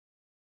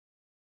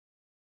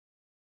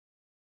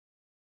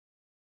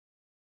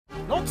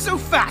Not so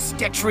fast,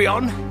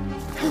 Detrion.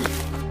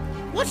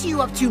 What are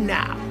you up to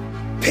now?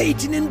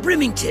 Peyton and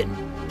Brimington.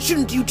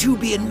 Shouldn't you two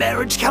be in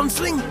marriage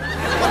counseling?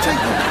 What are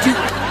you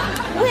doing?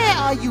 Where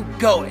are you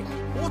going?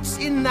 What's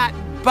in that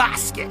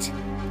basket?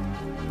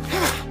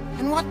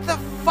 And what the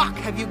fuck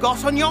have you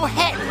got on your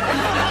head?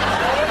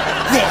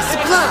 They're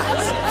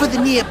supplies for the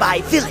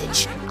nearby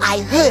village.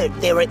 I heard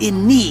they were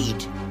in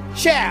need.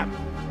 Sham,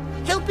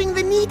 helping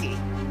the needy.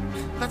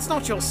 That's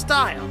not your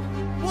style.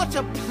 What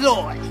a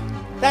ploy.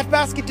 That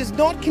basket does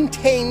not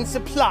contain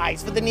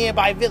supplies for the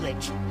nearby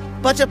village,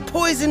 but a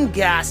poison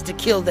gas to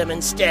kill them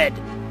instead.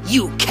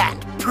 You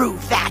can't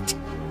prove that.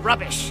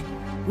 Rubbish.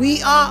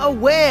 We are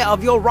aware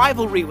of your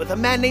rivalry with a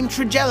man named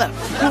Trigella,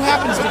 who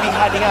happens to be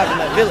hiding out in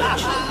that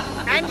village.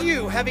 And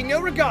you, having no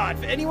regard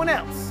for anyone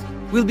else,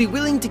 will be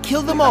willing to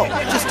kill them all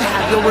just to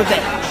have your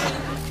revenge.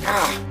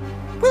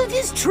 Well, it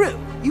is true.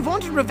 You've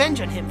wanted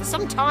revenge on him for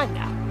some time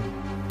now.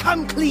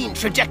 Come clean,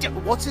 Trajector.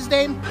 What's his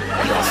name? You're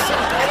so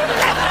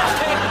bad.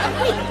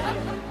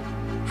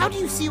 How do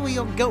you see where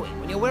you're going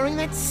when you're wearing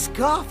that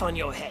scarf on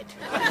your head?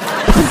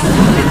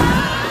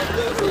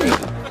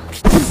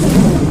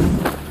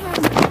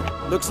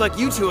 Looks like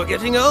you two are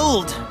getting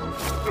old.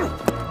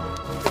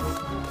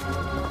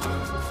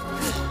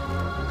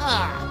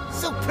 Ah,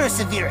 so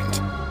perseverant.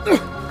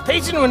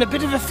 Peyton, we're in a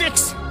bit of a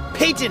fix.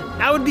 Peyton,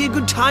 now would be a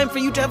good time for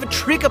you to have a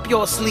trick up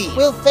your sleeve.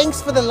 Well,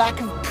 thanks for the lack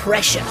of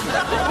pressure.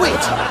 Wait,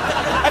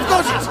 I've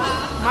got it.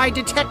 My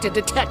detector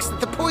detects that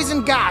the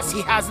poison gas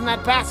he has in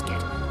that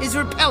basket is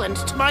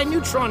repellent to my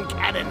neutron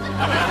cannon.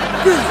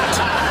 Brilliant.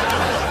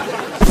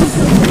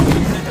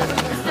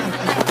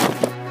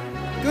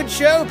 Good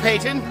show,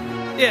 Peyton.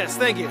 Yes,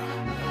 thank you.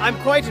 I'm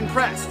quite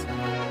impressed.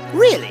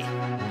 Really?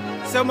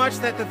 So much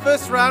that the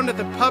first round at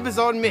the pub is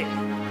on me.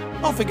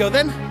 Off we go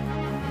then.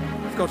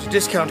 I've got a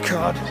discount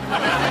card.